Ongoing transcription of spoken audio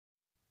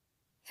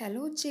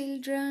Hello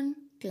children,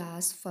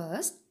 class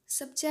first,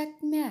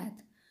 subject math.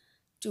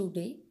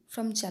 Today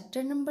from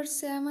chapter number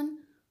 7,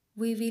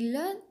 we will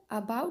learn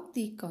about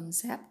the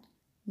concept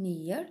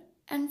near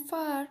and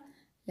far.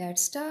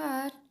 Let's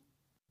start.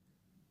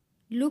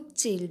 Look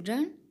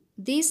children,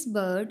 this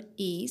bird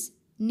is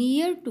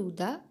near to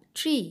the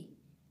tree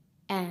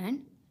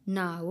and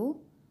now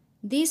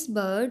this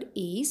bird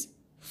is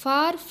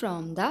far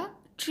from the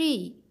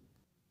tree.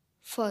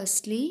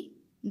 Firstly,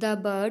 the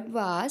bird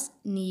was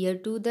near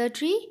to the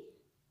tree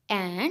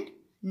and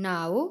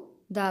now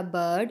the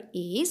bird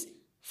is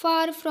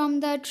far from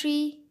the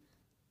tree.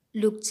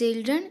 Look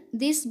children,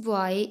 this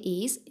boy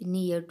is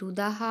near to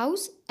the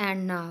house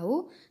and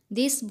now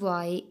this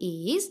boy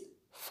is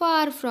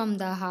far from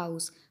the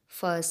house.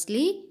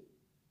 Firstly,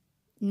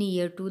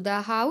 near to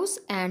the house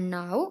and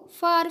now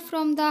far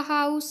from the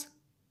house.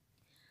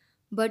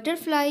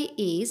 Butterfly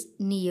is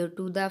near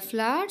to the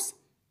flowers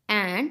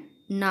and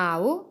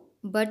now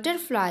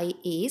butterfly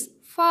is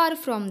far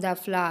from the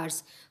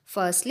flowers.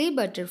 Firstly,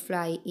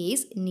 butterfly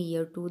is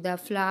near to the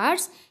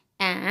flowers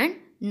and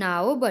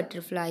now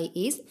butterfly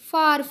is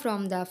far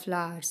from the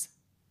flowers.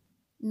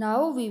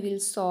 Now we will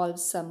solve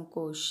some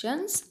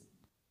questions.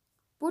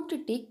 Put a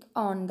tick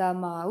on the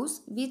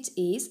mouse which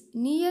is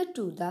near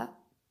to the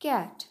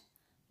cat.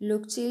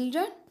 Look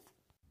children.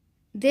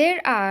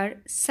 There are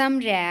some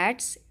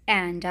rats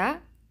and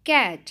a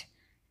cat.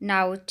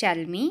 Now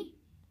tell me,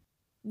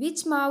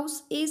 which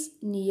mouse is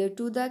near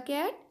to the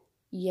cat?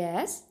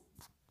 Yes,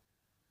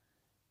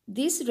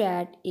 this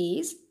rat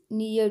is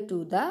near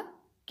to the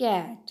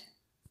cat.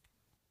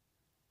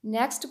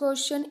 Next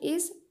question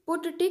is,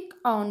 put a tick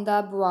on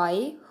the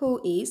boy who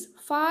is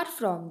far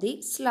from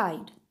the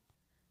slide.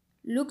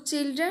 Look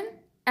children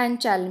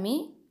and tell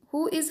me,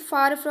 who is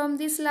far from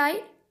the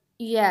slide?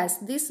 Yes,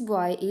 this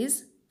boy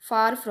is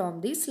far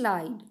from the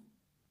slide.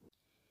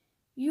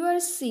 You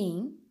are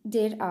seeing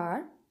there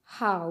are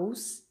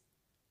house,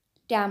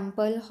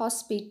 temple,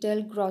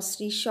 hospital,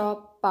 grocery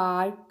shop,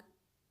 park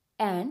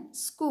and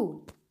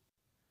school.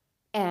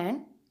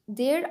 And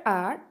there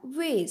are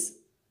ways.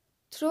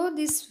 Through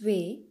this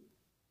way,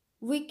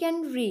 we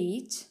can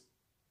reach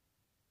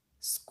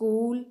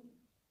school,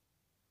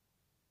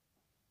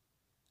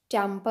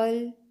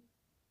 temple,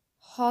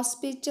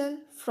 hospital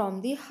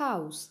from the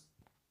house.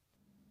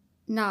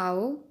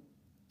 Now,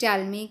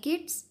 tell me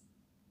kids,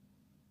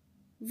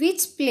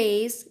 which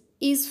place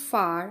is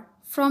far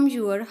from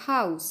your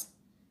house?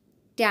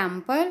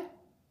 Temple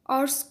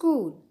or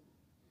school?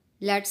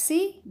 Let's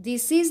see.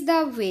 This is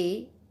the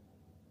way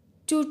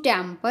to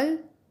temple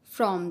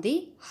from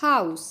the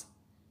house.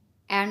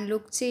 And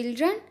look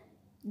children,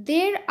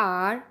 there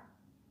are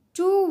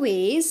two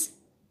ways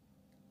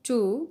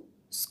to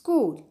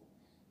school.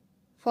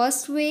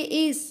 First way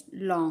is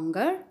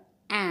longer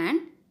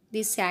and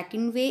the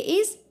second way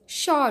is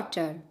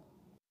shorter.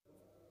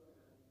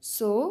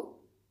 So,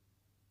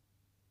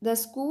 the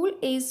school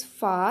is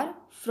far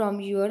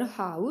from your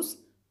house.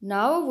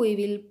 Now we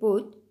will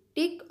put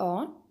tick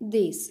on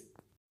this.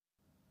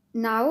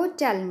 Now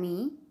tell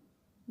me,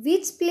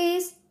 which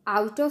place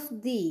out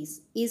of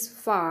these is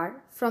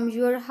far from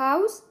your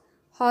house,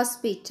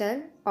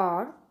 hospital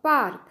or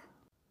park?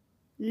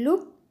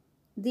 Look,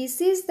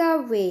 this is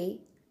the way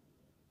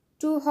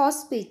to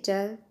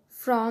hospital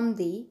from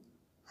the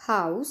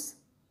house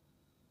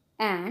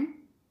and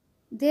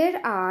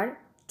there are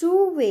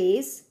two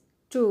ways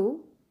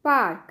to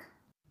park.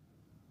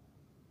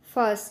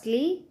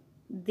 Firstly,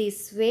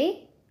 this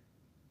way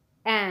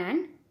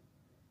and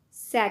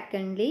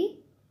secondly,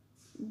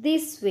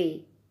 this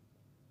way.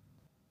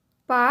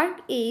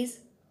 Park is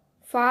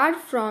far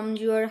from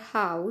your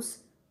house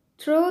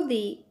through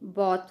the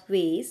both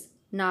ways.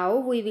 Now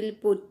we will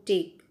put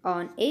tick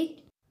on it.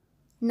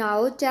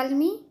 Now tell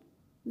me,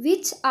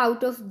 which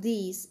out of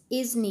these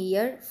is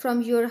near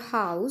from your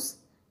house,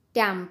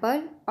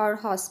 temple or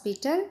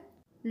hospital?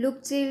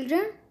 Look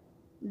children,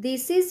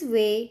 this is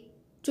way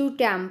to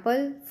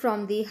temple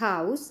from the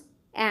house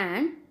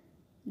and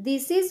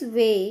this is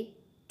way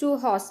to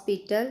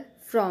hospital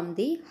from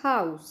the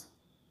house.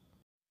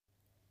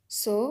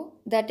 So,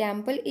 the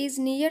temple is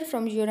near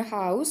from your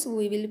house.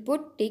 We will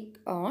put tick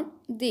on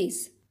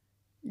this.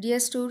 Dear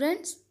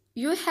students,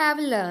 you have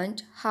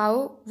learned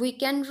how we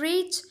can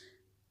reach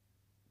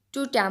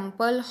to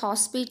temple,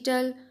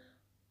 hospital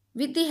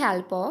with the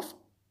help of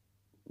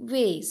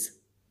ways.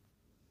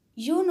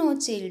 You know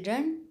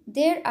children,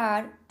 there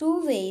are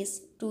two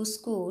ways to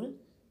school.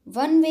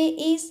 One way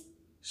is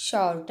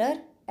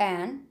shorter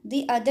and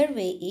the other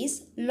way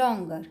is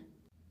longer.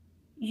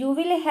 You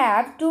will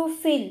have to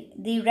fill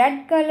the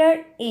red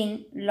color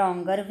in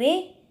longer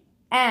way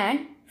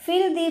and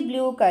fill the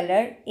blue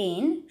color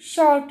in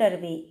shorter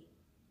way.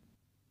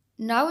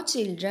 Now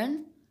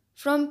children,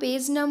 from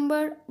page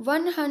number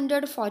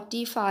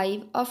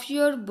 145 of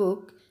your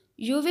book,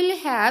 you will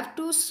have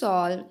to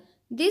solve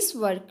this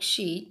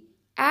worksheet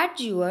at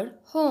your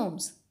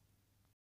homes.